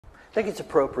I think it's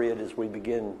appropriate as we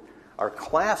begin our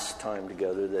class time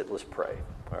together that let's pray,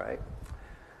 all right?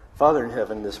 Father in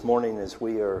heaven, this morning as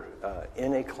we are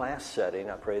in a class setting,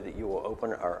 I pray that you will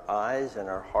open our eyes and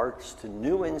our hearts to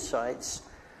new insights,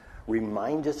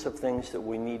 remind us of things that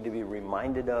we need to be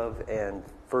reminded of, and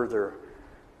further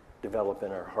develop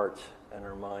in our hearts and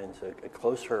our minds a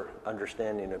closer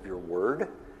understanding of your word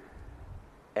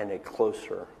and a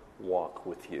closer walk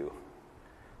with you.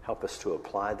 Help us to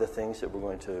apply the things that we're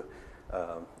going to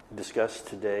discuss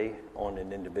today on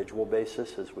an individual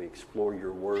basis as we explore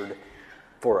your word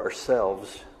for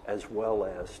ourselves as well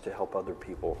as to help other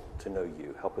people to know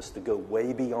you. Help us to go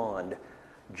way beyond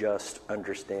just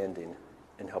understanding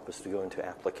and help us to go into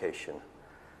application.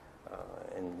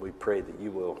 And we pray that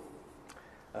you will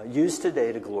use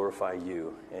today to glorify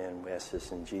you. And we ask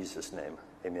this in Jesus' name.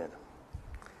 Amen.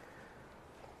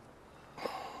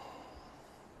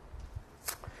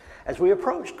 As we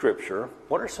approach Scripture,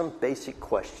 what are some basic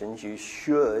questions you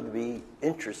should be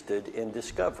interested in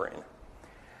discovering?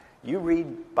 You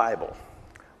read Bible.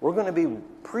 We're going to be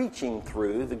preaching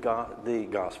through the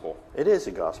gospel. It is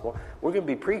a gospel. We're going to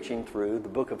be preaching through the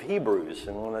book of Hebrews.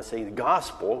 And when I say the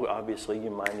gospel, obviously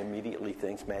your mind immediately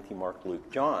thinks Matthew, Mark,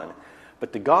 Luke, John.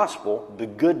 But the gospel, the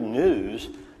good news,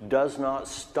 does not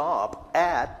stop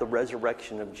at the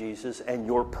resurrection of Jesus and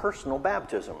your personal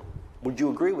baptism. Would you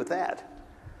agree with that?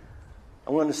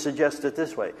 I'm going to suggest it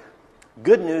this way.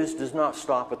 Good news does not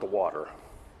stop at the water.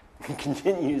 It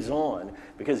continues on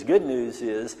because good news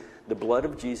is the blood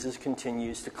of Jesus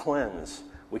continues to cleanse.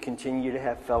 We continue to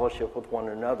have fellowship with one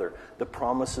another. The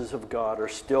promises of God are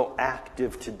still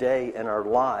active today in our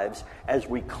lives as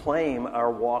we claim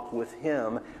our walk with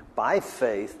Him by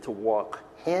faith to walk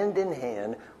hand in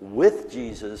hand with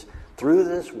Jesus through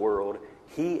this world.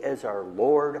 He is our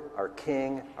Lord, our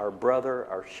King, our brother,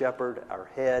 our shepherd, our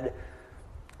head,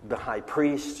 the high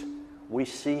priest. We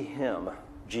see Him,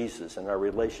 Jesus, and our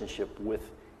relationship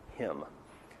with Him.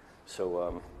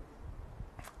 So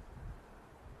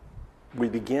we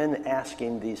begin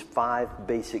asking these 5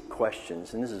 basic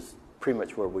questions, and this is pretty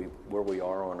much where we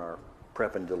are on our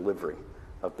prep and delivery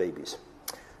of babies.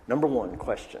 Number 1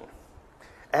 question.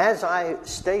 As I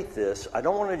state this, I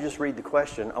don't want to just read the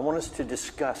question. I want us to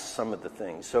discuss some of the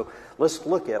things. So let's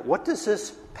look at what does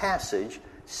this passage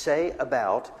say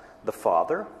about the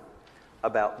Father,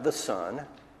 about the Son,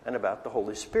 and about the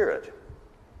Holy Spirit.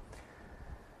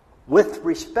 With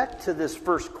respect to this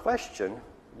first question,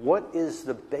 what is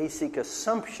the basic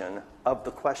assumption of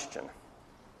the question?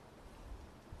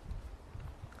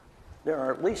 There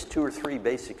are at least 2 or 3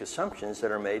 basic assumptions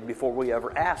that are made before we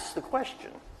ever ask the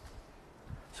question.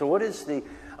 So what is the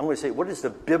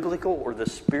biblical or the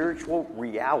spiritual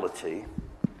reality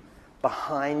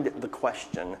behind the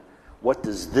question? What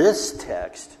does this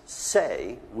text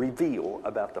say, reveal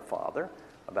about the Father,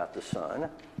 about the Son,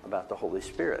 about the Holy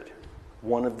Spirit?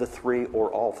 One of the 3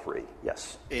 or all 3?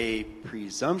 Yes. A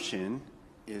presumption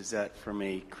is that from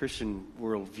a Christian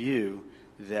worldview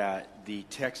that the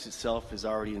text itself is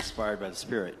already inspired by the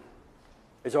Spirit.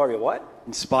 It's already what?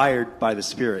 Inspired by the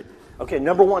Spirit. Okay,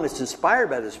 number 1, it's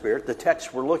inspired by the Spirit, the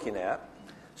text we're looking at.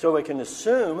 So we can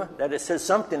assume that it says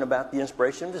something about the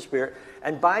inspiration of the Spirit.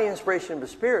 And by inspiration of the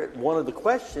Spirit, one of the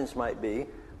questions might be,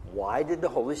 why did the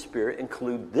Holy Spirit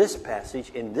include this passage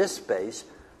in this space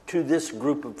to this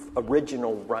group of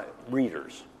original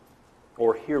readers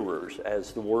or hearers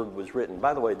as the word was written?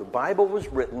 By the way, the Bible was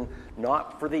written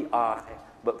not for the eye,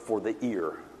 but for the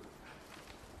ear.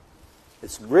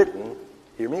 It's written,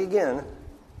 hear me again,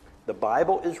 the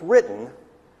Bible is written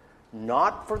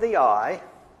not for the eye,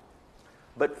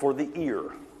 but for the ear.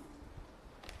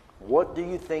 What do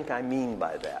you think I mean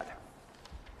by that?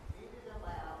 Read it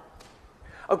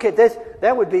aloud. Okay,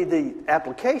 that would be the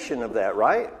application of that,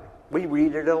 right? We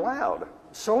read it aloud.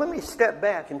 So let me step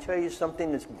back and tell you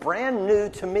something that's brand new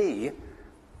to me.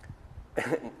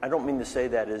 I don't mean to say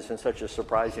that as in such a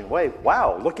surprising way.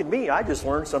 Wow, look at me. I just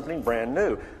learned something brand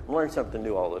new. I learn something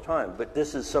new all the time. But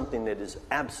this is something that is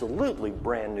absolutely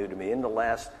brand new to me in the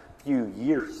last few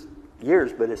years,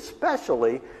 but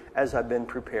especially as I've been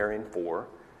preparing for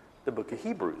the book of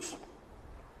Hebrews.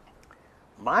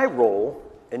 My role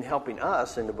in helping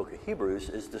us in the book of Hebrews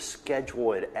is to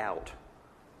schedule it out.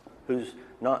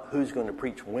 Not who's going to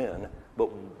preach when,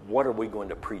 but what are we going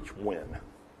to preach when.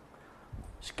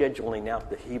 Scheduling out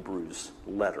the Hebrews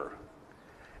letter.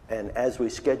 And as we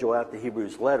schedule out the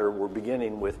Hebrews letter, we're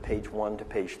beginning with page 1 to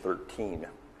page 13.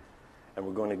 And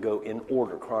we're going to go in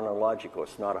order, chronological.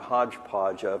 It's not a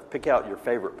hodgepodge of pick out your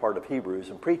favorite part of Hebrews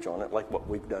and preach on it like what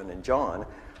we've done in John,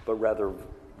 but rather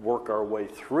work our way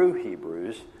through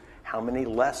Hebrews. How many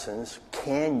lessons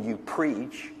can you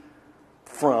preach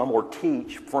from or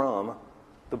teach from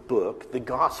the book, the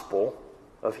Gospel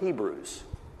of Hebrews?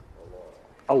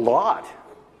 A lot.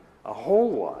 A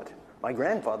whole lot. My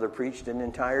grandfather preached an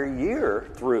entire year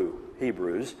through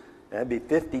Hebrews. That'd be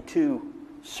 52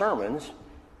 sermons,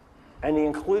 and he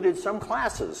included some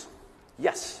classes.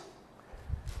 Yes?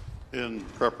 In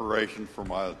preparation for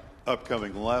my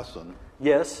upcoming lesson,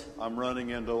 Yes? I'm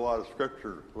running into a lot of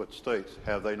scripture which states,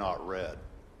 have they not read?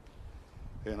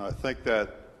 And I think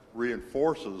that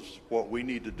reinforces what we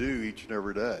need to do each and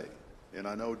every day. And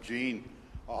I know Gene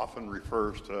often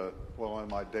refers to, well, in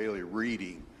my daily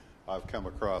reading, I've come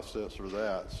across this or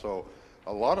that. So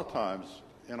a lot of times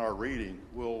in our reading,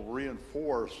 we'll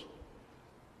reinforce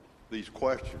these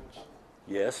questions.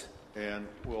 Yes? And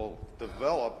we'll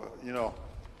develop,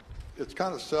 it's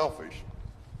kind of selfish,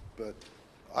 but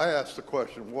I ask the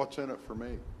question, what's in it for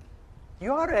me?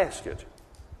 You ought to ask it.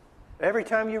 Every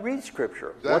time you read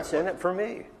Scripture, Exactly. What's in it for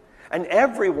me? And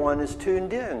everyone is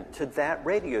tuned in to that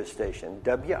radio station,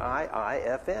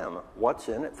 WIIFM. What's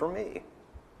in it for me?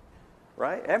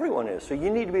 Right? Everyone is. So you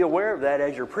need to be aware of that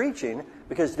as you're preaching,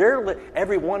 because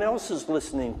everyone else is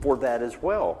listening for that as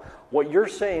well. What you're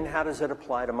saying, how does it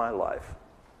apply to my life?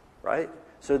 Right?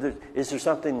 So is there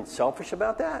something selfish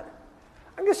about that?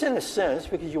 I guess in a sense,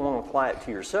 because you want to apply it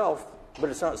to yourself, but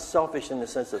it's not selfish in the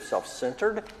sense of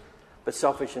self-centered, but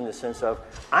selfish in the sense of,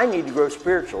 I need to grow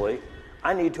spiritually.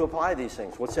 I need to apply these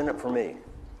things. What's in it for me?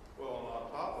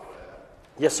 Well, on top of that,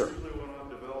 Yes, sir. usually when I'm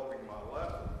developing my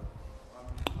lesson, I'm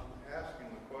asking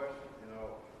the question,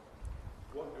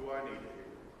 what do I need to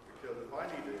hear? Because if I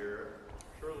need to hear it,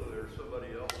 surely there's somebody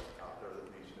else out there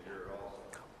that needs to hear it also.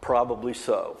 Probably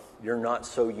so. You're not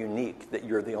so unique that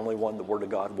you're the only one the Word of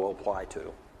God will apply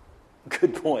to.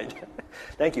 Good point.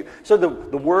 Thank you. So the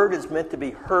Word is meant to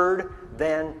be heard,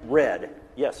 then read.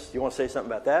 Yes, you want to say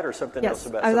something about that or something else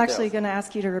about I was something actually else? going to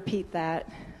ask you to repeat that.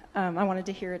 I wanted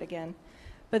to hear it again.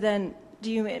 But then,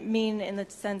 do you mean in the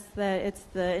sense that it's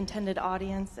the intended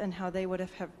audience and how they would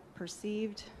have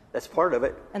perceived, That's part of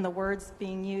it. and the words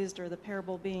being used or the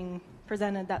parable being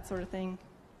presented, that sort of thing?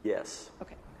 Yes.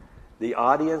 Okay. The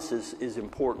audience is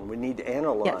important. We need to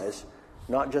analyze Yes.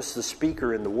 not just the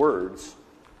speaker and the words,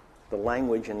 the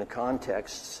language and the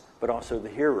contexts, but also the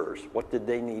hearers. What did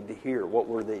they need to hear? What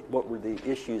were the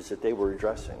issues that they were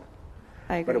addressing?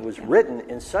 I agree. But it was yeah. written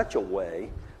in such a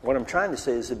way, what I'm trying to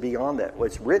say is that beyond that,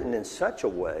 it's written in such a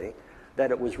way that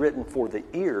it was written for the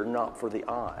ear, not for the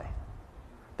eye.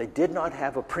 They did not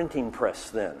have a printing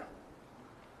press then.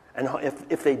 And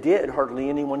if they did, hardly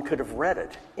anyone could have read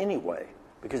it anyway,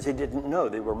 because they didn't know.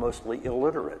 They were mostly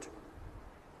illiterate.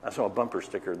 I saw a bumper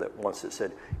sticker that once it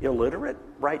said, "Illiterate?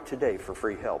 Write today for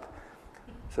free help."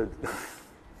 So all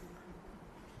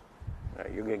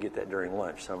right, you're going to get that during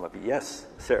lunch, some of you. Yes,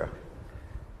 Sarah.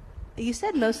 You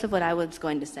said most of what I was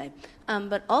going to say.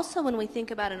 But also when we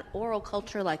think about an oral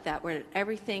culture like that, where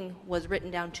everything was written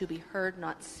down to be heard,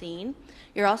 not seen,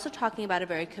 you're also talking about a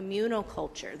very communal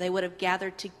culture. They would have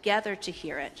gathered together to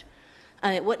hear it.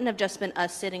 It wouldn't have just been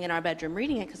us sitting in our bedroom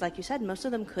reading it, because like you said, most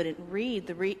of them couldn't read.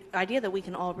 The idea that we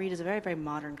can all read is a very, very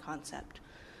modern concept.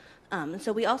 And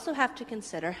so we also have to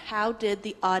consider, how did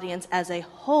the audience as a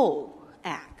whole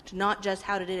act, not just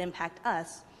how did it impact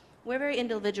us. We're very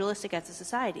individualistic as a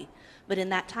society, but in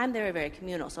that time they were very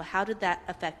communal. So how did that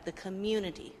affect the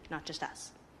community, not just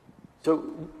us?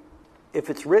 So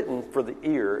if it's written for the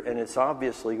ear and it's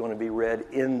obviously going to be read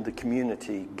in the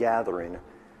community gathering,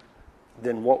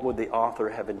 then what would the author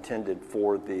have intended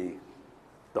for the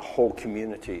whole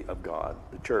community of God,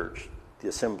 the church, the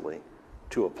assembly,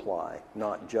 to apply?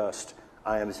 Not just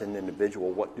I am as an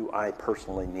individual, what do I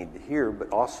personally need to hear, but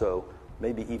also,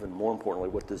 maybe even more importantly,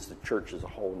 what does the church as a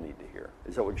whole need to hear?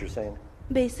 Is that what you're saying?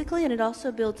 Basically, and it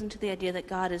also builds into the idea that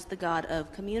God is the God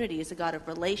of community, is a God of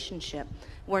relationship.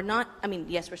 We're not,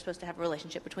 yes, we're supposed to have a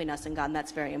relationship between us and God, and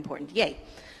that's very important. Yay.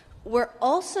 We're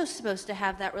also supposed to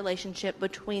have that relationship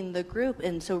between the group,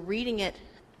 and so reading it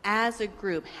as a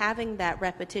group, having that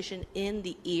repetition in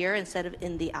the ear instead of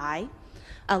in the eye,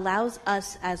 allows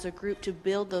us as a group to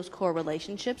build those core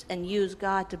relationships and use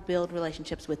God to build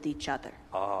relationships with each other.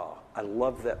 I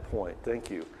love that point.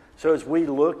 Thank you. So as we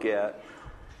look at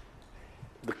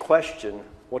the question,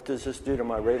 what does this do to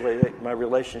my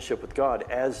relationship with God?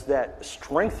 As that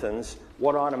strengthens,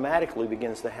 what automatically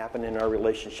begins to happen in our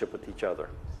relationship with each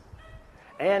other?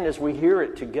 And as we hear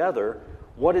it together,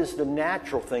 what is the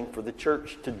natural thing for the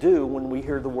church to do when we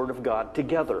hear the Word of God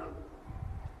together?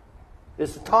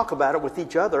 Is to talk about it with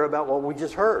each other about what we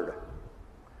just heard.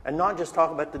 And not just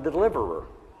talk about the deliverer.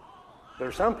 There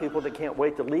are some people that can't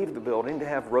wait to leave the building to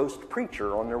have roast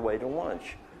preacher on their way to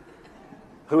lunch.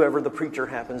 Whoever the preacher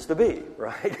happens to be,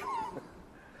 right?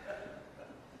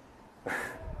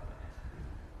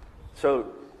 So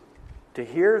to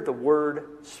hear the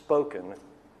word spoken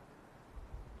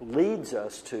leads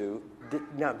us to,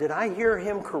 did I hear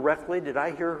him correctly? Did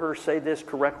I hear her say this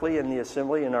correctly in the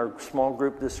assembly, in our small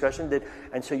group discussion?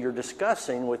 And so you're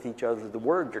discussing with each other the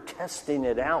word, you're testing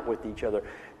it out with each other.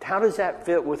 How does that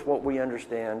fit with what we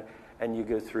understand? And you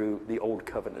go through the Old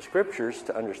Covenant scriptures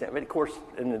to understand. But of course,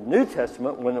 in the New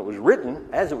Testament, when it was written,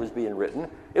 as it was being written,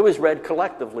 it was read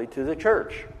collectively to the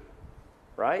church,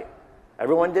 right?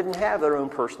 Everyone didn't have their own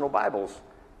personal Bibles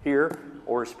here,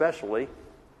 or especially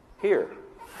here.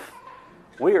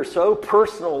 We are so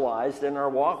personalized in our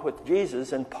walk with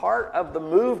Jesus, and part of the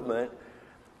movement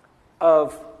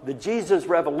of the Jesus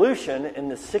Revolution in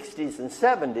the 60s and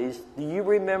 70s, do you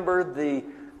remember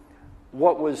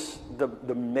what was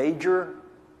the major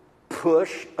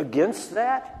push against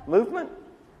that movement?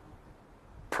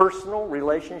 Personal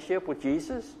relationship with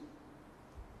Jesus.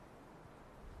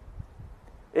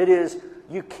 It is,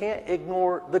 you can't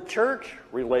ignore the church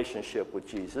relationship with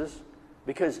Jesus,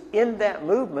 because in that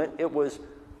movement it was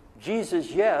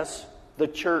Jesus yes, the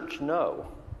church no.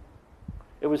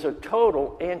 It was a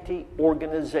total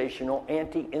anti-organizational,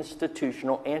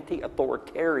 anti-institutional,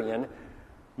 anti-authoritarian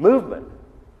movement.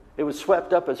 It was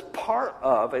swept up as part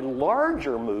of a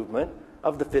larger movement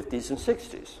of the 50s and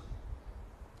 60s.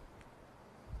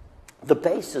 The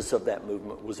basis of that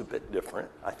movement was a bit different,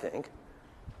 I think.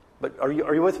 But are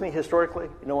you with me historically?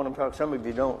 You know what I'm talking? Some of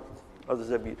you don't.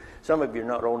 Some of you are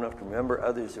not old enough to remember.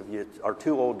 Others of you are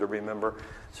too old to remember.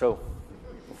 So,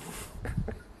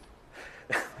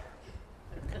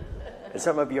 and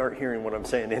some of you aren't hearing what I'm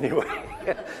saying anyway.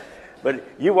 But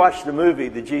you watch the movie,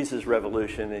 The Jesus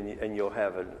Revolution, and you'll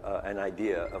have an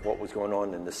idea of what was going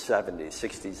on in the 70s,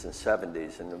 60s, and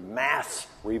 70s, and the mass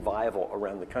revival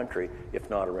around the country, if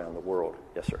not around the world.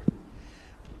 Yes, sir.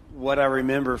 What I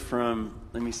remember from,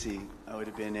 let me see, I would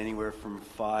have been anywhere from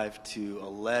 5 to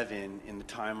 11 in the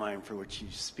timeline for which you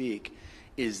speak,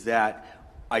 is that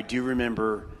I do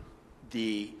remember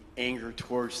the anger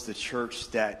towards the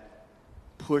church that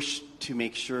pushed to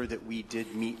make sure that we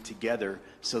did meet together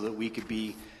so that we could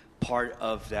be part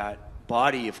of that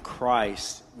body of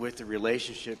Christ with the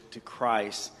relationship to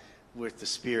Christ with the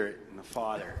Spirit and the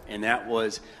Father. And that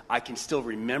was, I can still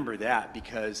remember that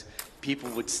because people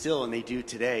would still, and they do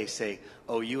today, say,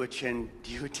 oh, do you attend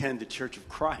the Church of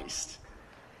Christ?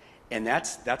 And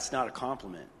that's not a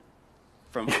compliment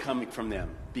coming from them,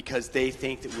 because they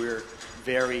think that we're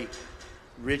very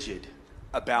rigid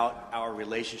about our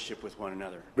relationship with one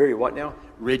another. Very what now?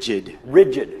 Rigid.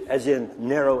 Rigid, as in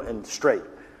narrow and straight.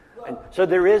 And so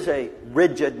there is a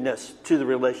rigidness to the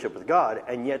relationship with God,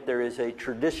 and yet there is a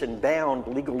tradition-bound,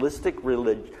 legalistic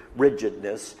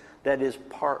rigidness that is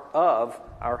part of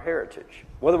our heritage.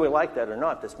 Whether we like that or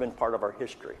not, that's been part of our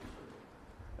history.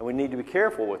 And we need to be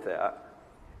careful with that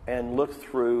and look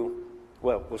through,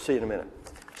 well, we'll see in a minute.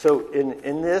 So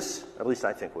in this, at least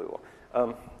I think we will,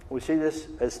 we see this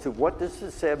as to what does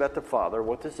this say about the Father,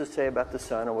 what does it say about the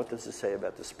Son, and what does it say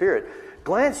about the Spirit.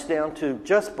 Glance down to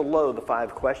just below the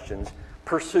 5 questions.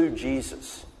 Pursue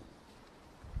Jesus.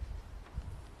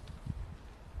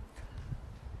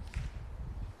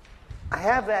 I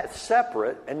have that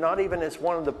separate and not even as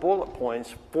one of the bullet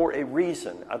points for a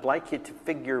reason. I'd like you to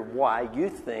figure why you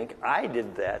think I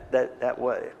did that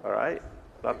way. All right?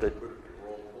 Not that.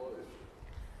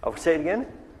 Oh, say it again?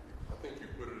 I think you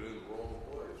put it in the wrong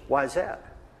place. Why is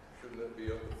that? Shouldn't that be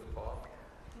up at the top?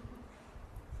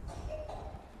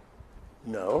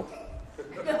 No.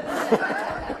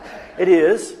 It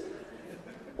is.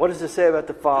 What does it say about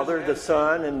the Father, the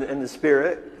Son, and the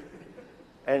Spirit?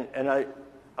 And I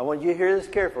want you to hear this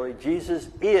carefully. Jesus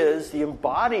is the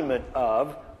embodiment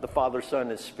of the Father, Son,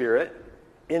 and Spirit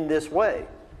in this way.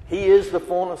 He is the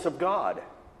fullness of God.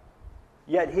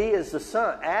 Yet he is the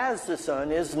Son, as the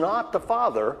Son is not the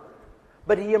Father,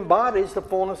 but he embodies the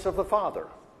fullness of the Father.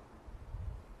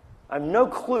 I have no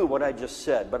clue what I just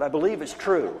said, but I believe it's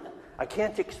true. I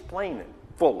can't explain it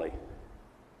fully.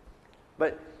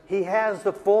 But he has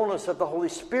the fullness of the Holy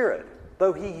Spirit,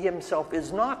 though he himself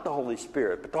is not the Holy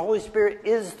Spirit. But the Holy Spirit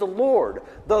is the Lord,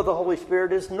 though the Holy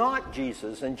Spirit is not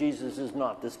Jesus, and Jesus is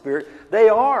not the Spirit. They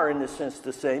are, in a sense,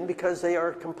 the same, because they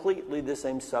are completely the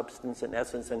same substance and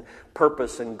essence and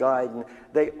purpose and guide. And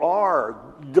they are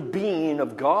the being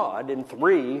of God in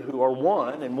 3 who are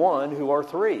 1 and 1 who are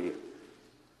 3.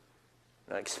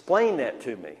 Now explain that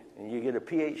to me. And you get a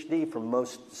PhD from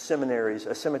most seminaries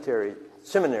in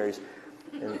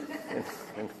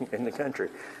the country,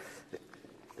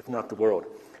 if not the world.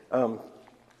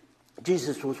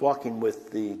 Jesus was walking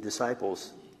with the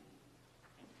disciples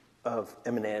of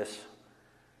Emmaus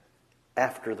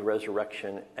after the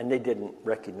resurrection, and they didn't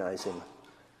recognize him.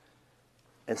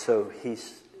 And so he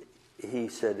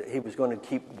said he was going to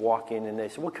keep walking, and they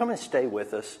said, well, come and stay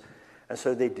with us. And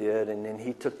so they did, and then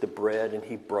he took the bread and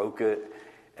he broke it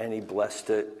and he blessed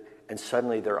it, and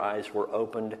suddenly their eyes were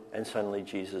opened, and suddenly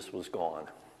Jesus was gone.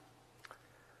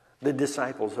 The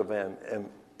disciples of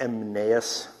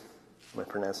Emmaus, am I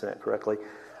pronouncing that correctly?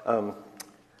 The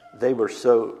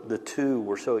two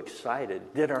were so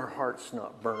excited. Did our hearts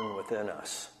not burn within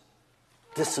us?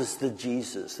 This is the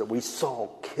Jesus that we saw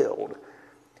killed.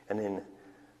 And in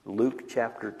Luke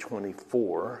chapter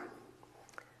 24,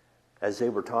 as they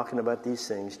were talking about these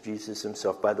things, Jesus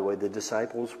himself, by the way,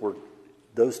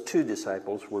 those two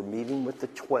disciples were meeting with the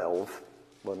 12.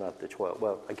 Well, not the 12.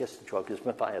 Well, I guess the 12, because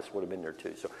Matthias would have been there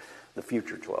too. So the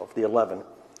future 12, the 11.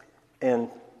 And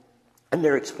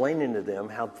they're explaining to them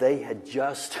how they had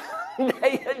just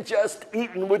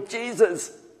eaten with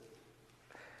Jesus.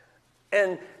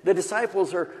 And the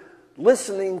disciples are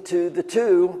listening to the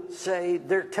two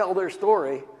tell their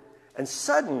story. And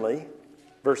suddenly,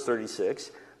 verse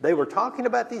 36, they were talking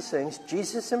about these things.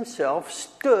 Jesus himself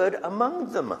stood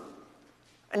among them.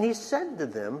 And he said to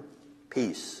them,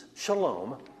 peace,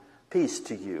 shalom, peace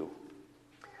to you.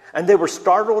 And they were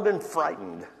startled and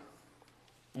frightened.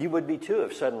 You would be too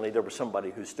if suddenly there was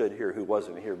somebody who stood here who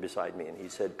wasn't here beside me, and he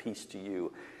said, peace to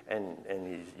you. And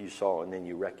you saw, and then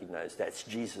you recognized that's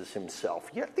Jesus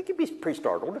himself. Yeah, I think you'd be pretty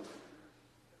startled.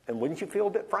 And wouldn't you feel a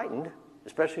bit frightened,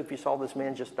 especially if you saw this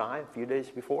man just die a few days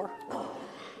before?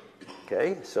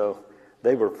 Okay, so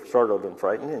they were startled and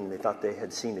frightened, and they thought they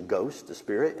had seen a ghost, a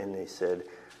spirit, and he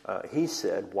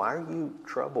said, why are you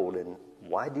troubled, and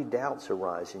why do doubts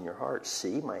arise in your hearts?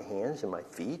 See my hands and my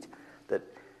feet, that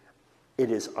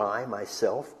it is I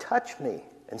myself. Touch me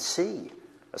and see.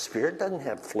 A spirit doesn't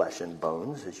have flesh and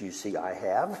bones, as you see I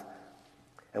have.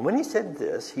 And when he said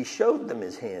this, he showed them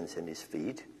his hands and his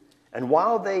feet. And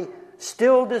while they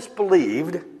still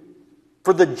disbelieved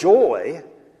for the joy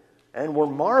and were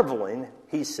marveling,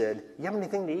 he said, you have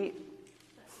anything to eat?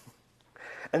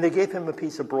 And they gave him a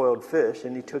piece of broiled fish,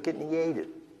 and he took it and he ate it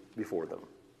before them.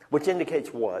 Which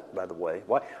indicates what, by the way?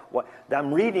 What?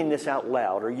 I'm reading this out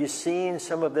loud. Are you seeing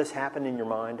some of this happen in your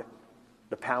mind?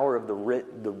 The power of the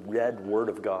read Word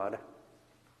of God?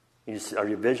 Are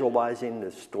you visualizing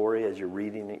the story as you're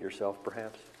reading it yourself,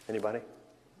 perhaps? Anybody?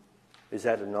 Is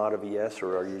that a nod of a yes,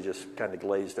 or are you just kind of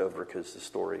glazed over because the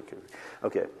story could...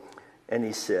 Okay. And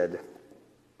he said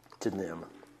to them,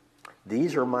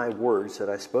 these are my words that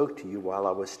I spoke to you while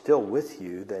I was still with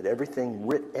you, that everything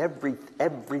written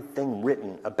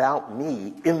about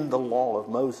me in the law of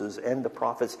Moses and the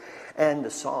prophets and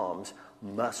the Psalms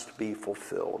must be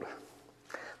fulfilled.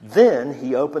 Then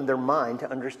he opened their mind to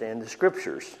understand the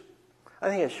Scriptures. I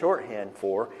think it's shorthand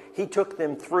for he took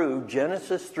them through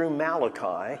Genesis through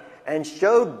Malachi and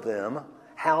showed them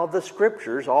how the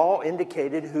Scriptures all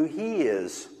indicated who he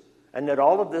is. And that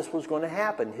all of this was going to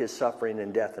happen, his suffering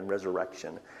and death and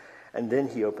resurrection. And then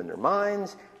he opened their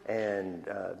minds, and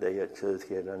they had to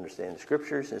understand the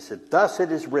Scriptures. And said, thus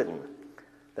it is written,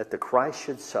 that the Christ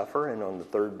should suffer and on the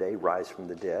third day rise from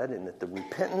the dead, and that the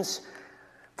repentance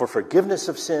for forgiveness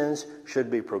of sins should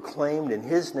be proclaimed in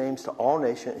his name into all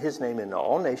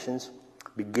nations,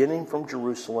 beginning from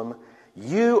Jerusalem.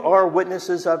 You are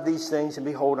witnesses of these things, and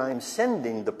behold, I am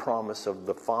sending the promise of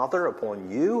the Father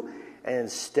upon you, and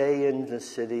stay in the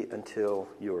city until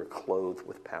you are clothed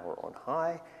with power on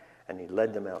high. And he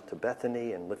led them out to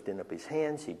Bethany, and lifting up his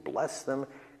hands, he blessed them,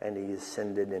 and he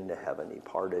ascended into heaven. He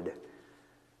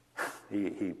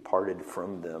parted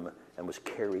from them and was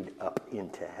carried up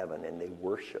into heaven, and they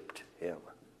worshiped him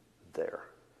there.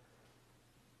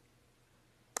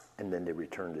 And then they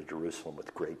returned to Jerusalem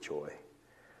with great joy.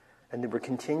 And they were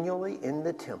continually in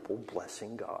the temple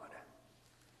blessing God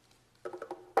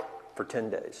for 10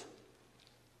 days.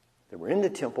 They were in the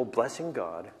temple blessing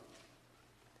God,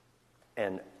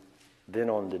 and then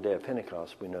on the day of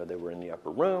Pentecost, we know they were in the upper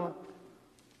room,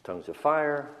 tongues of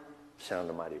fire, sound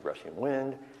of mighty rushing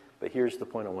wind. But here's the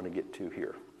point I want to get to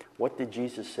here. What did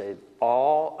Jesus say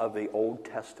all of the Old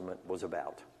Testament was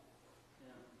about?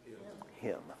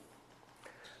 Him.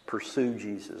 Pursue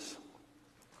Jesus.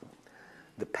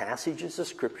 The passages of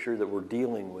Scripture that we're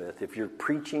dealing with, if you're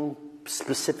preaching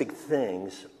specific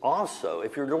things, also,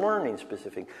 if you're learning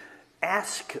specific,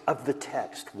 ask of the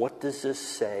text, what does this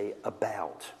say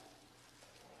about?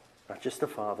 Not just the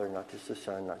Father, not just the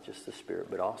Son, not just the Spirit,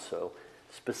 but also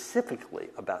specifically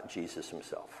about Jesus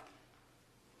himself.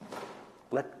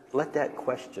 Let that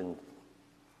question,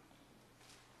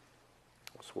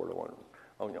 what's the word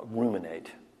I want?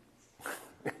 Ruminate.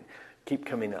 Keep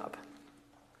coming up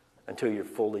until you're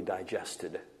fully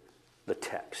digested the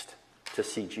text to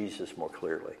see Jesus more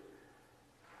clearly.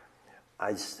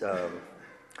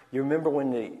 You remember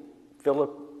when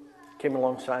Philip came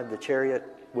alongside the chariot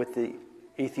with the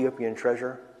Ethiopian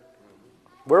treasure?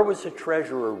 Where was the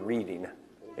treasurer reading?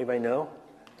 Anybody know?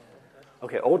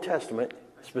 Okay, Old Testament,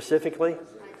 specifically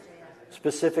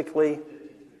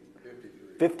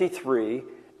 53,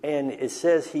 and it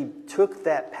says he took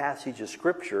that passage of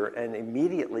Scripture and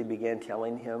immediately began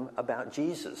telling him about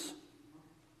Jesus.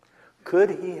 Could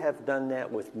he have done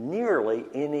that with nearly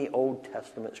any Old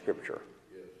Testament Scripture?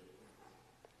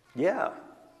 Yeah.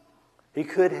 He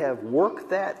could have worked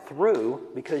that through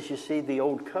because, you see, the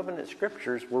Old Covenant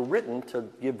Scriptures were written to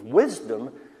give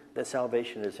wisdom that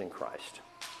salvation is in Christ.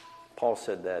 Paul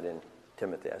said that in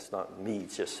Timothy. That's not me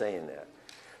just saying that.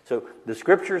 So the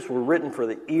Scriptures were written for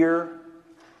the ear,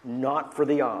 not for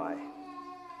the eye.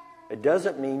 It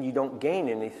doesn't mean you don't gain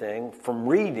anything from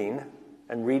reading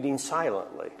and reading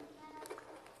silently.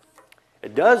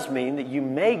 It does mean that you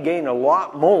may gain a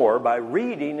lot more by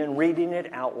reading and reading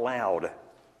it out loud.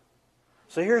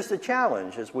 So here's the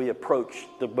challenge as we approach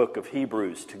the book of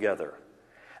Hebrews together.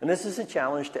 And this is a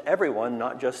challenge to everyone,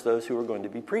 not just those who are going to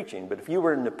be preaching. But if you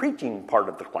were in the preaching part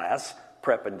of the class,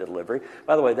 prep and delivery,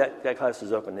 by the way, that class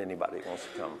is open to anybody who wants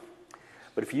to come.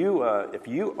 But if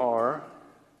you are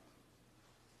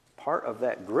part of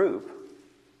that group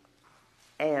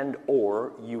and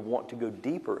or you want to go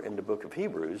deeper in the book of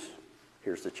Hebrews,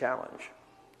 here's the challenge.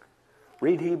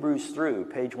 Read Hebrews through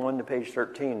page 1 to page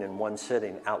 13 in one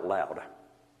sitting out loud.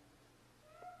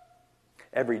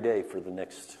 Every day for the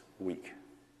next week.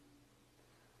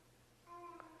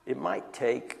 It might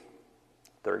take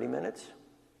 30 minutes.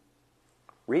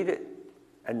 Read it,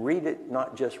 and read it,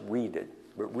 not just read it,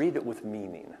 but read it with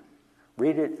meaning.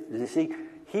 Read it, you see,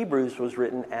 Hebrews was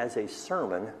written as a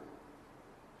sermon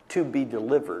to be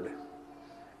delivered,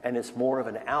 and it's more of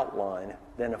an outline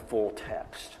than a full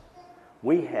text.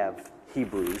 We have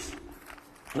Hebrews,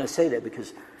 and I say that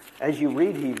because as you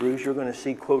read Hebrews, you're going to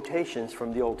see quotations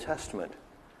from the Old Testament.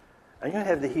 And you're going to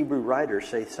have the Hebrew writer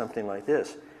say something like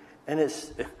this, and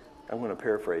I'm going to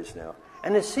paraphrase now,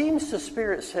 and it seems the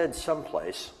Spirit said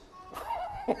someplace,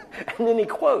 and then he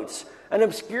quotes an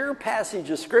obscure passage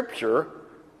of Scripture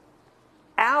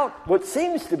out, what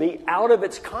seems to be out of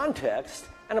its context,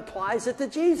 and applies it to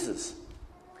Jesus.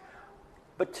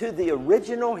 But to the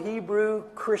original Hebrew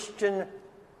Christian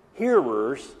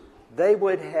hearers, they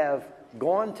would have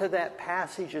gone to that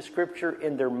passage of Scripture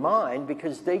in their mind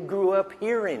because they grew up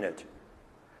hearing it.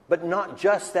 But not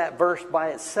just that verse by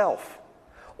itself,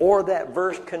 or that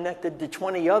verse connected to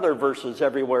 20 other verses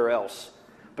everywhere else.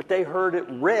 But they heard it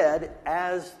read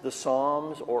as the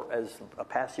Psalms or as a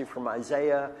passage from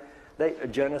Isaiah,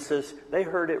 Genesis. They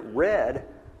heard it read,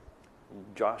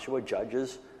 Joshua,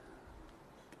 Judges,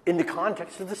 in the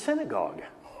context of the synagogue.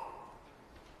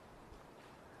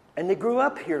 And they grew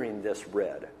up hearing this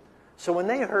read. So when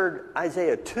they heard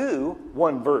Isaiah 2,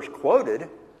 one verse quoted,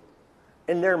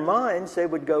 in their minds they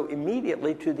would go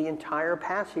immediately to the entire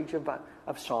passage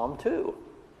of Psalm 2.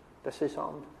 Let's say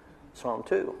Psalm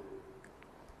 2.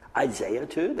 Isaiah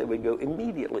 2, they would go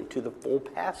immediately to the full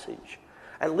passage,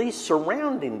 at least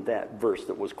surrounding that verse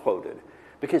that was quoted,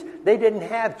 because they didn't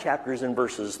have chapters and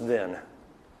verses then.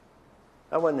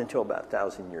 That wasn't until about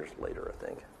 1,000 years later, I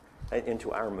think,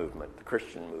 into our movement, the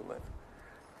Christian movement.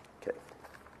 Okay.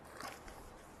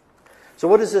 So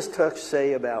what does this text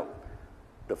say about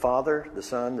the Father, the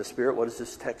Son, the Spirit? What does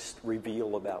this text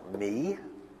reveal about me?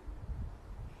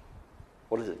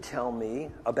 What does it tell me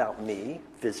about me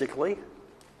physically?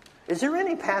 Is there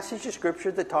any passage of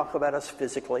Scripture that talk about us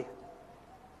physically?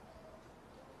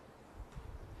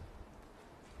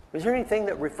 Is there anything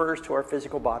that refers to our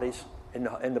physical bodies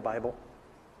in the Bible?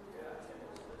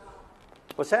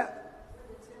 What's that?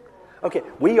 Okay,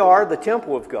 we are the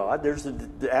temple of God. There's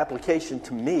the application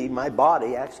to me. My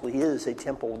body actually is a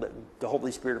temple that the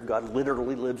Holy Spirit of God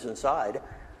literally lives inside.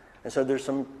 And so there's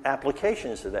some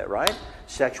applications to that, right?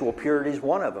 Sexual purity is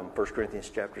one of them, 1 Corinthians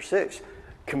chapter 6.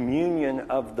 Communion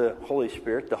of the Holy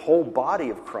Spirit, the whole body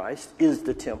of Christ is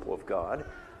the temple of God.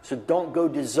 So don't go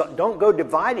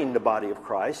dividing the body of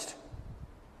Christ,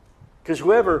 because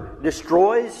whoever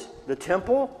destroys the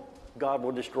temple, God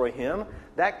will destroy him.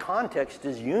 That context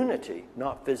is unity,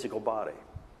 not physical body.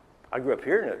 I grew up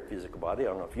here in a physical body. I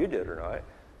don't know if you did or not.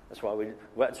 That's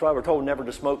why we're told never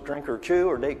to smoke, drink, or chew,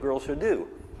 or date girls who do.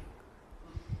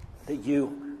 That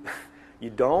you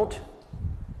don't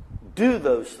do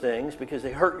those things because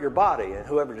they hurt your body, and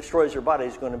whoever destroys your body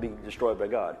is going to be destroyed by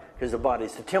God, because the body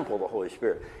is the temple of the Holy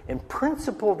Spirit. In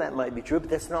principle, that might be true, but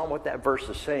that's not what that verse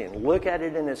is saying. Look at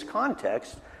it in its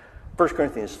context. 1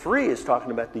 Corinthians 3 is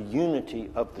talking about the unity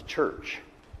of the church.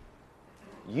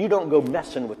 You don't go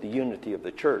messing with the unity of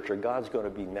the church, or God's going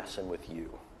to be messing with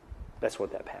you. That's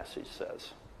what that passage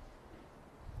says.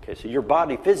 Okay, so your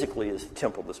body physically is the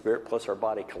temple of the Spirit, plus our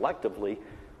body collectively,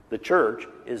 the church,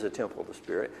 is a temple of the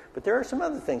Spirit. But there are some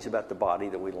other things about the body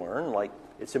that we learn, like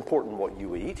it's important what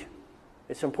you eat.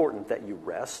 It's important that you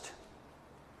rest.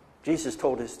 Jesus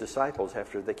told his disciples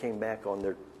after they came back on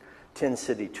their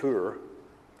 10-city tour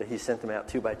that he sent them out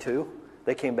 2 by 2.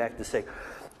 They came back to say,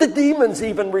 the demons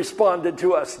even responded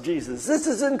to us, Jesus. This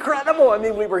is incredible. I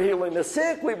mean, we were healing the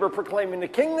sick. We were proclaiming the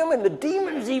kingdom, and the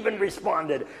demons even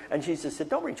responded. And Jesus said,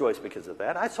 don't rejoice because of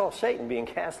that. I saw Satan being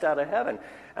cast out of heaven.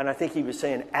 And I think he was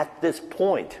saying at this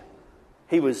point,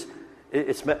 it's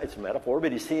a metaphor,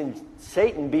 but he's seeing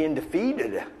Satan being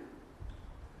defeated.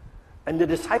 And the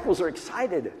disciples are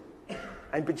excited.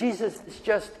 But Jesus has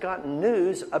just gotten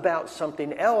news about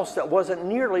something else that wasn't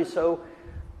nearly so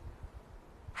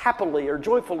happily or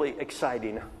joyfully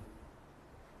exciting. Do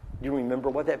you remember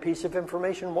what that piece of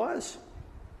information was?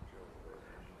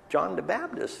 John the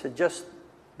Baptist had just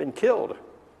been killed,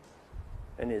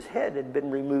 and his head had been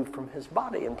removed from his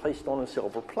body and placed on a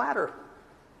silver platter.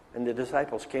 And the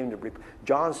disciples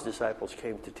John's disciples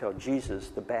came to tell Jesus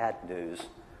the bad news,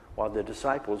 while the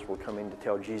disciples were coming to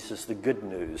tell Jesus the good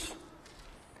news.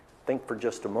 Think for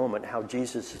just a moment how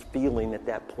Jesus is feeling at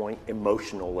that point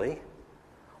emotionally,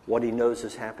 what he knows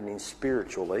is happening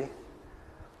spiritually,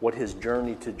 what his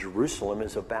journey to Jerusalem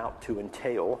is about to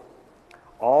entail.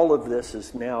 All of this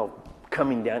is now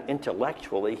coming down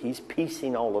intellectually. He's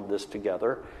piecing all of this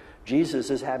together.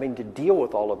 Jesus is having to deal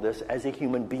with all of this as a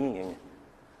human being,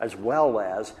 as well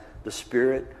as the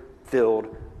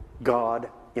Spirit-filled,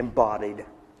 God-embodied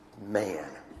man.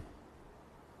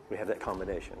 We have that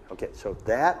combination. Okay, so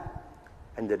that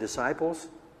and the disciples,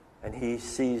 and he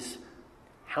sees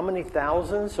how many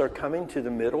thousands are coming to the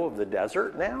middle of the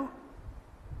desert now?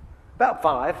 About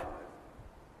 5.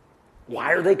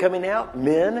 Why are they coming out?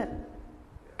 Men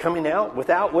coming out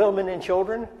without women and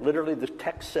children. Literally the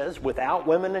text says without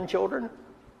women and children.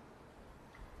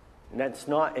 And that's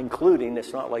not including,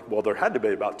 it's not like, well, there had to be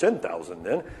about 10,000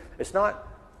 then. It's not,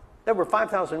 there were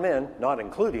 5,000 men, not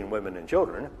including women and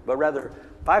children, but rather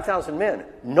 5,000 men,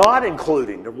 not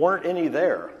including, there weren't any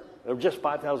there. There were just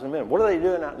 5,000 men. What are they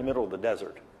doing out in the middle of the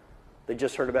desert? They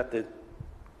just heard about the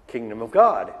kingdom of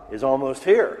God is almost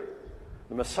here.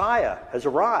 The Messiah has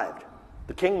arrived.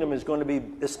 The kingdom is going to be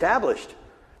established.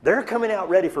 They're coming out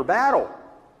ready for battle.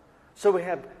 So we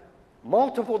have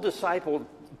multiple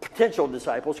potential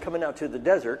disciples coming out to the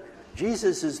desert.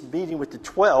 Jesus is meeting with the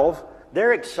 12.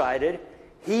 They're excited.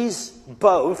 He's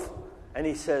both. And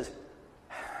he says,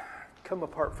 come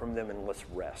apart from them and let's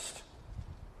rest.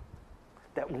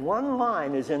 That one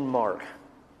line is in Mark.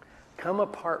 Come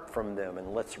apart from them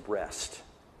and let's rest.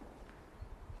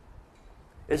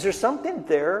 Is there something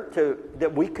there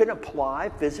that we can apply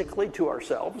physically to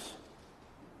ourselves?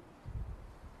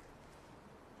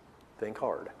 Think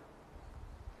hard.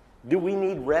 Do we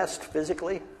need rest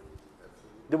physically?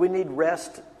 Do we need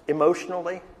rest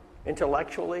emotionally,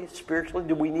 intellectually, spiritually?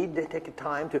 Do we need to take a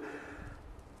time to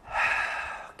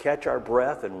catch our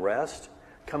breath and rest?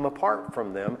 Come apart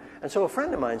from them. And so a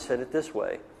friend of mine said it this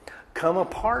way: come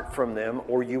apart from them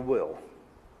or you will.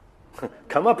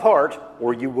 Come apart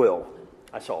or you will.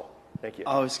 That's all. Thank you.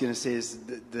 I was going to say is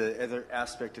the other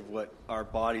aspect of what our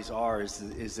bodies are is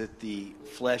that the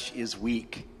flesh is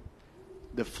weak.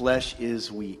 The flesh is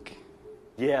weak.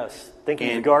 Yes.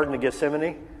 Thinking of the Garden of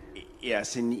Gethsemane?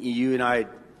 Yes, and you and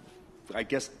I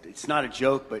guess it's not a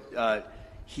joke, but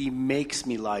he makes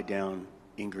me lie down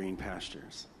in green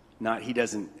pastures. He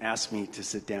doesn't ask me to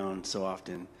sit down so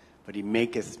often, but he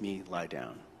maketh me lie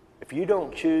down. If you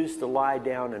don't choose to lie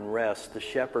down and rest, the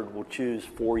shepherd will choose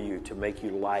for you to make you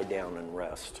lie down and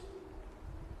rest.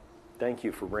 Thank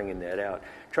you for bringing that out.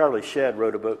 Charlie Shedd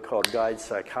wrote a book called Guide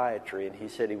Psychiatry, and he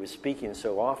said he was speaking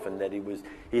so often that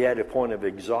he had a point of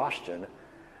exhaustion,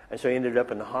 and so he ended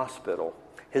up in the hospital.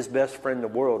 His best friend in the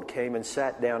world came and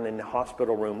sat down in the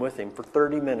hospital room with him for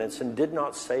 30 minutes and did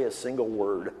not say a single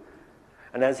word.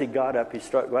 And as he got up, he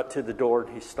got to the door,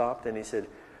 and he stopped, and he said,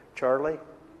 Charlie,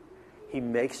 he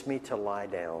makes me to lie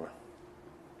down.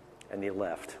 And he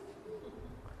left.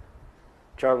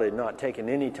 Charlie had not taken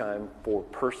any time for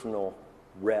personal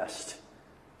rest,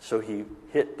 so he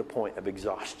hit the point of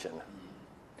exhaustion.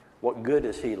 What good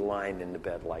is he lying in the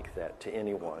bed like that to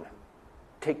anyone?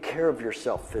 Take care of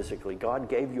yourself physically. God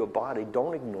gave you a body.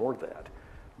 Don't ignore that.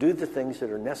 Do the things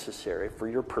that are necessary for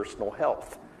your personal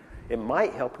health. It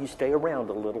might help you stay around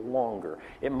a little longer.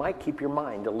 It might keep your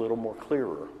mind a little more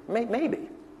clearer. Maybe.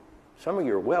 Some of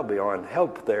you are well beyond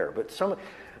help there, but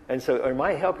And so it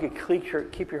might help you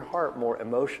keep your heart more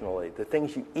emotionally. The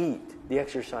things you eat, the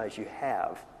exercise you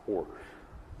have. Or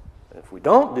if we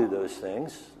don't do those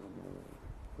things,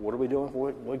 what are we doing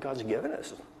for what God's given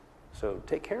us? So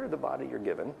take care of the body you're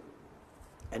given.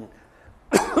 And,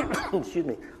 excuse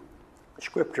me,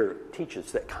 Scripture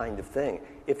teaches that kind of thing.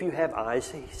 If you have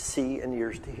eyes to see and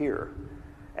ears to hear,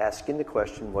 asking the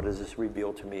question, what does this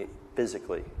reveal to me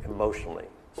physically, emotionally,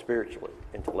 spiritually,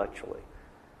 intellectually?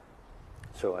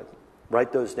 So I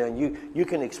write those down. You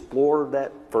can explore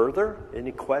that further.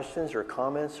 Any questions or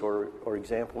comments or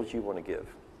examples you want to give?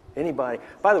 Anybody?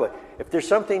 By the way, if there's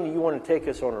something you want to take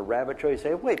us on a rabbit trail, you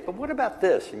say, wait, but what about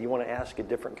this? And you want to ask a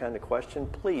different kind of question,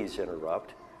 please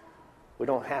interrupt. We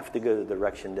don't have to go the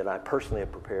direction that I personally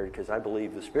have prepared, because I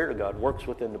believe the Spirit of God works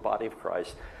within the body of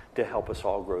Christ to help us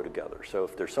all grow together. So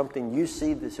if there's something you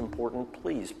see that's important,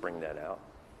 please bring that out.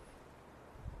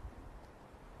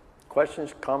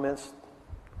 Questions, comments,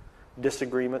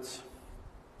 disagreements?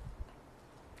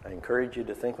 I encourage you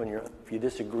to think if you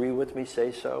disagree with me,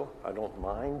 say so. I don't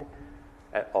mind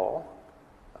at all.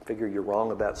 I figure you're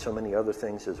wrong about so many other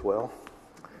things as well.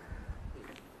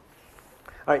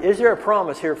 All right, is there a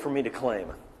promise here for me to claim?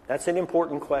 That's an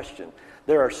important question.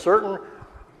 There are certain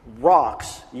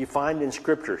rocks you find in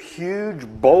Scripture, huge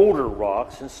boulder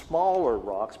rocks and smaller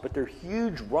rocks, but they're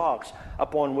huge rocks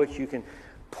upon which you can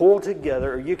pull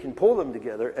together, or you can pull them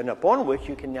together, and upon which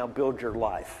you can now build your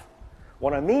life.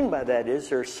 What I mean by that is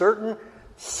there are certain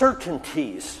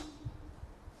certainties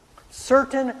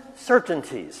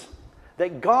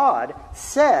that God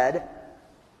said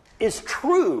is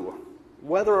true,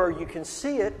 whether you can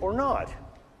see it or not.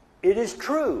 It is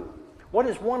true. What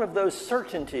is one of those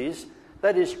certainties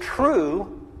that is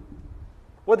true,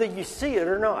 whether you see it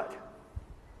or not?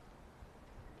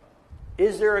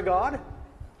 Is there a God?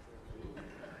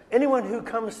 Anyone who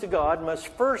comes to God must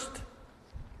first,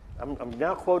 I'm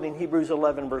now quoting Hebrews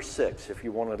 11, verse 6. If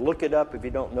you want to look it up, if you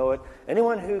don't know it.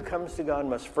 Anyone who comes to God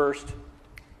must first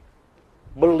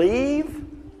believe,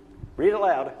 read it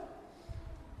aloud,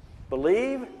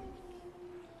 believe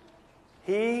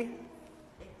He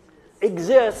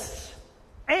exists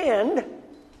and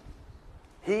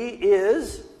He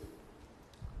is,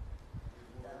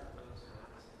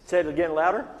 say it again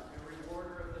louder.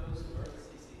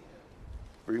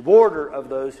 Rewarder of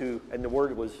those who, and the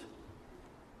word was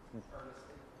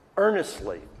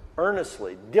earnestly,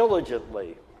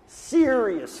 diligently,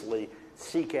 seriously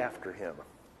seek after Him.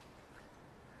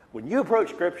 When you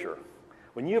approach Scripture,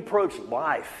 when you approach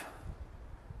life,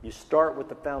 you start with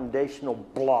the foundational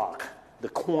block, the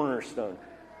cornerstone.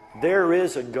 There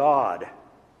is a God.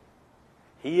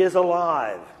 He is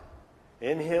alive.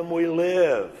 In Him we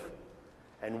live,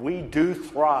 and we do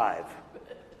thrive.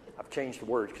 I've changed the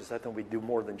words because I think we do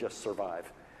more than just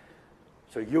survive.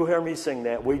 So you'll hear me sing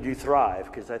that, we do thrive,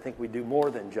 because I think we do more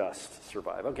than just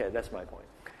survive. Okay, that's my point.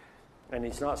 And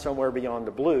He's not somewhere beyond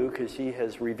the blue, because He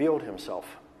has revealed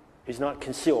Himself. He's not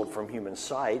concealed from human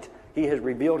sight. He has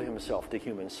revealed Himself to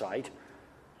human sight.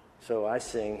 So I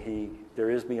sing,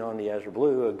 there is beyond the azure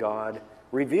blue a God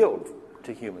revealed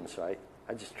to human sight.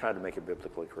 I just tried to make it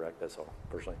biblically correct, that's all,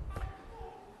 personally.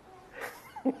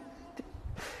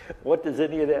 What does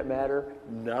any of that matter?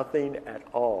 Nothing at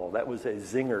all. That was a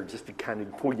zinger just to kind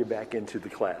of pull you back into the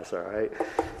class, all right?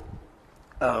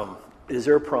 Is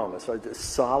there a promise? Are there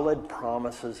solid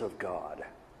promises of God?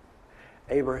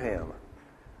 Abraham,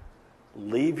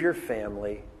 leave your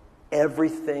family,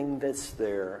 everything that's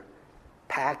there,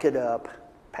 pack it up,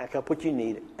 pack up what you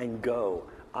need, and go.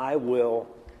 I will,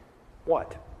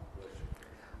 what?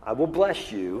 I will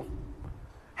bless you.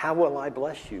 How will I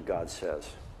bless you, God says?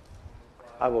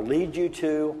 I will lead you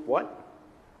to what?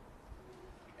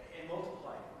 And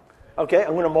multiply. Okay,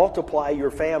 I'm going to multiply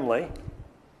your family.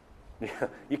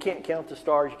 You can't count the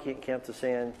stars, you can't count the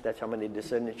sand. That's how many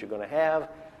descendants you're going to have.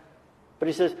 But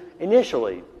He says,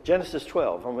 initially, Genesis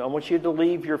 12, I want you to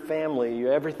leave your family,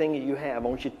 everything that you have. I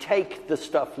want you to take the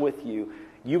stuff with you.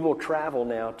 You will travel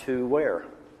now to where?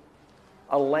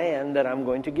 A land that I'm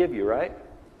going to give you, right?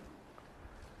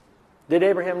 Did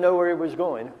Abraham know where he was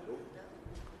going?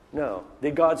 No.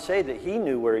 Did God say that He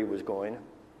knew where he was going?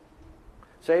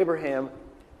 So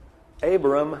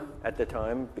Abram at the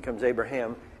time becomes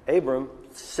Abraham. Abram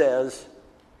says,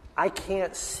 I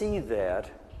can't see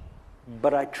that,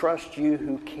 but I trust you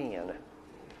who can.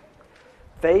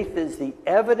 Faith is the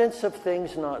evidence of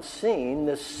things not seen,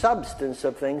 the substance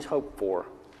of things hoped for.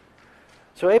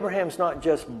 So Abraham's not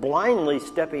just blindly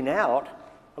stepping out,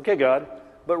 okay, God,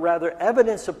 but rather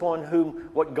evidence upon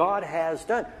what God has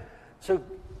done. So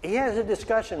he has a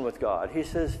discussion with God. He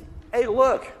says, hey,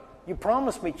 look, you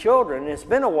promised me children, and it's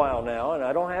been a while now, and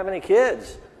I don't have any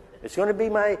kids. It's going to be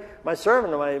my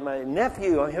servant, my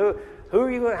nephew. How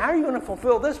are you going to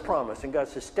fulfill this promise? And God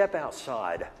says, step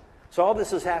outside. So all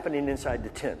this is happening inside the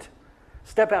tent.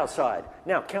 Step outside.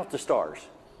 Now, count the stars.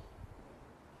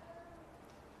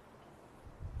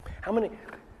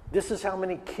 This is how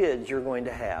many kids you're going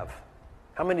to have.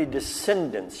 How many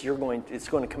descendants it's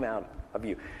going to come out of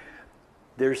you.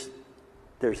 There's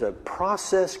a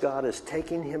process God is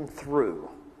taking him through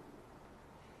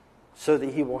so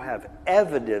that he will have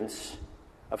evidence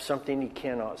of something he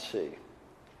cannot see.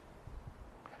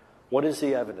 What is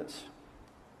the evidence?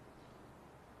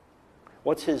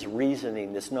 What's his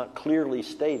reasoning that's not clearly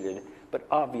stated, but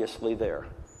obviously there?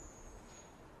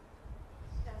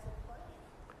 He has a plan.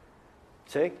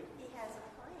 See? He has a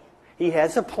plan. He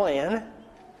has a plan.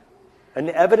 And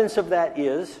the evidence of that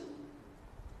is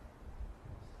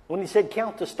when he said,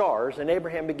 count the stars, and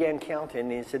Abraham began counting,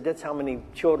 and he said, that's how many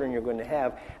children you're going to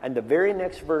have. And the very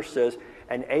next verse says,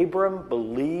 and Abram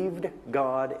believed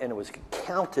God, and it was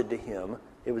counted to him,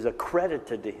 it was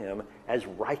accredited to him as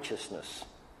righteousness.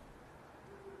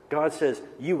 God says,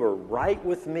 you are right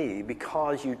with me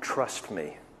because you trust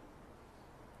me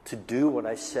to do what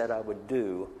I said I would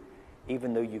do.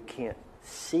 Even though you can't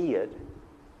see it,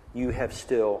 you have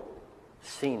still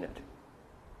seen it.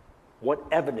 What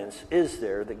evidence is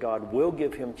there that God will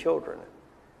give him children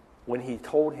when he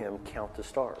told him, count the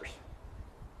stars?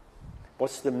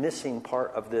 What's the missing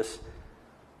part of this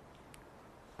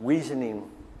reasoning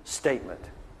statement?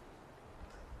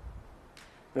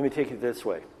 Let me take it this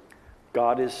way.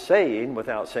 God is saying,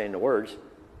 without saying the words,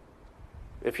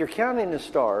 if you're counting the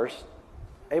stars,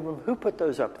 Abram, who put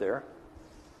those up there?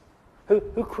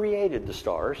 Who created the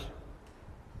stars?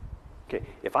 Okay,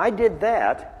 if I did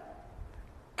that,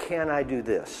 can I do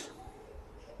this?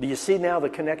 Do you see now the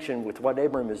connection with what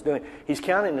Abram is doing? He's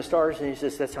counting the stars and he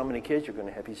says, that's how many kids you're going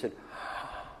to have. He said,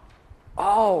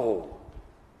 oh.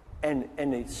 And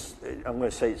I'm going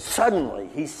to say, suddenly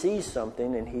he sees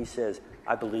something and he says,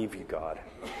 I believe you, God.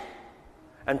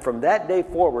 And from that day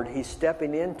forward, he's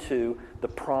stepping into the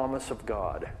promise of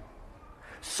God.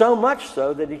 So much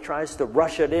so that he tries to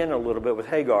rush it in a little bit with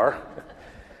Hagar.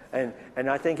 And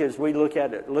I think as we look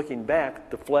at it, looking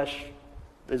back, the flesh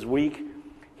is weak.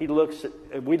 We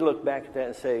look back at that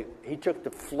and say, he took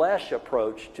the flesh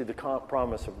approach to the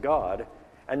promise of God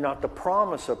and not the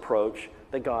promise approach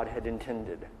that God had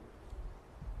intended.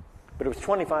 But it was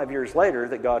 25 years later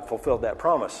that God fulfilled that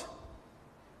promise.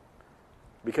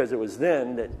 Because it was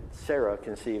then that Sarah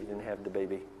conceived and had the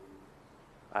baby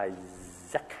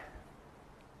Isaac,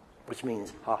 which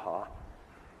means ha-ha.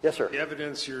 Yes, sir. The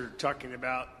evidence you're talking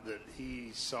about that he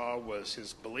saw was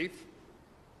his belief?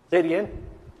 Say it again.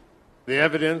 The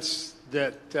evidence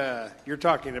that you're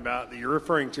talking about, that you're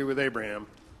referring to with Abraham,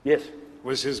 Yes.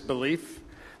 was his belief?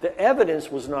 The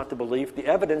evidence was not the belief. The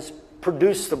evidence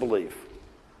produced the belief.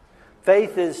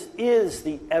 Faith is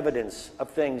the evidence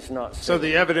of things not seen. So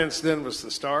the evidence then was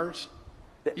the stars?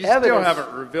 The You still evidence-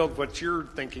 haven't revealed what you're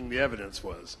thinking the evidence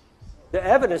was. The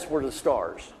evidence were the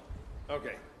stars.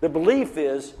 Okay. The belief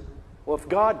is, well, if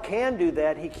God can do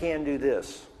that, he can do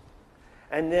this.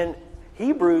 And then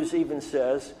Hebrews even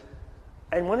says,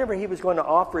 and whenever he was going to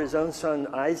offer his own son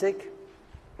Isaac,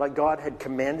 like God had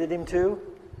commanded him to,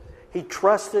 he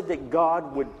trusted that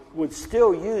God would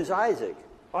still use Isaac.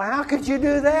 Well, how could you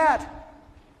do that?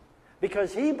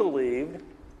 Because he believed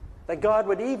that God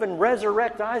would even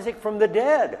resurrect Isaac from the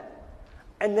dead.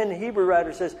 And then the Hebrew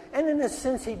writer says, and in a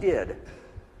sense he did.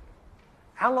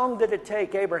 How long did it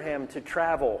take Abraham to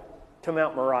travel to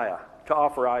Mount Moriah to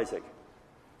offer Isaac?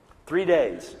 3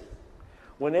 days.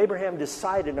 When Abraham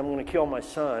decided, I'm going to kill my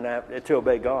son to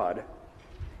obey God,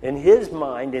 in his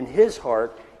mind, in his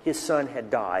heart, his son had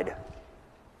died.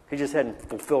 He just hadn't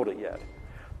fulfilled it yet.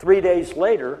 3 days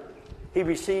later, he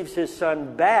receives his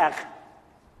son back.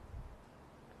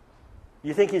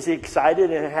 You think he's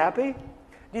excited and happy?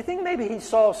 Do you think maybe he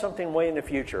saw something way in the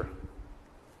future?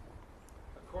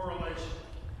 A correlation.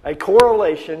 A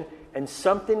correlation, and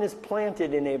something is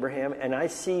planted in Abraham, and I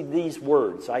see these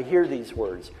words. I hear these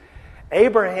words.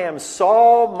 Abraham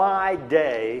saw my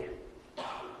day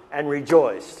and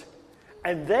rejoiced.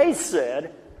 And they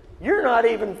said, you're not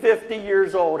even 50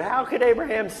 years old. How could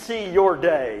Abraham see your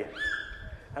day?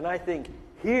 And I think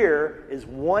here is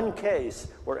one case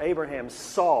where Abraham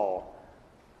saw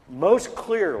most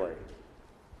clearly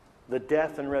the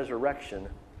death and resurrection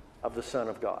of the Son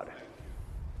of God.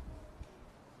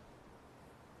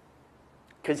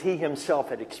 Because he himself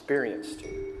had experienced,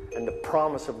 and the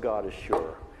promise of God is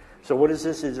sure. So what is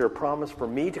this? Is there a promise for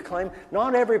me to claim?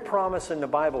 Not every promise in the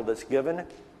Bible that's given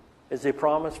is a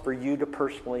promise for you to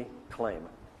personally claim.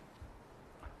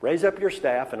 Raise up your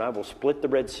staff and I will split the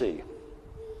Red Sea.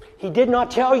 He did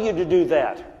not tell you to do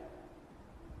that.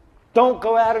 Don't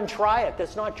go out and try it.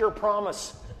 That's not your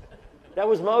promise. That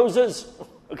was Moses,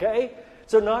 okay?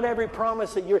 So not every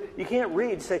promise that you can't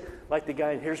read, say, like the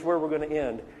guy, and here's where we're going to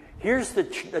end. Here's the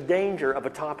danger of a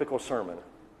topical sermon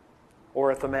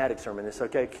or a thematic sermon. It's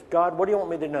okay, God, what do you want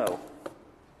me to know?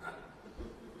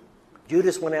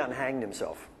 Judas went out and hanged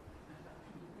himself.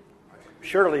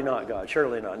 Surely not, God.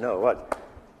 Surely not. No, what?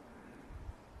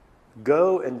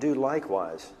 Go and do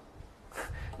likewise.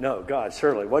 No, God,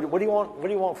 surely. What do you want? What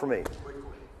do you want from me?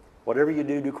 Whatever you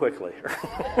do, do quickly.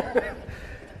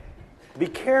 Be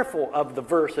careful of the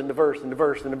verse and the verse and the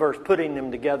verse and the verse, putting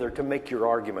them together to make your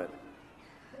argument.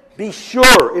 Be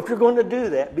sure, if you're going to do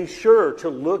that, be sure to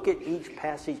look at each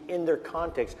passage in their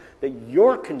context, that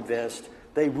you're convinced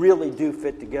they really do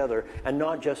fit together, and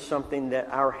not just something that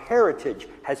our heritage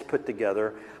has put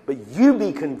together, but you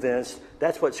be convinced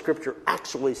that's what Scripture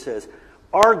actually says.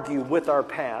 Argue with our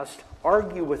past,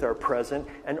 argue with our present,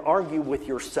 and argue with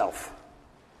yourself.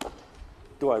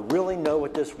 Do I really know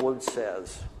what this word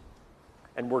says?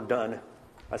 And we're done.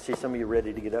 I see some of you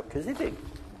ready to get up, because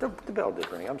the bell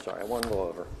did ring. I'm sorry, I went a little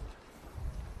over.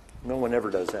 No one ever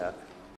does that.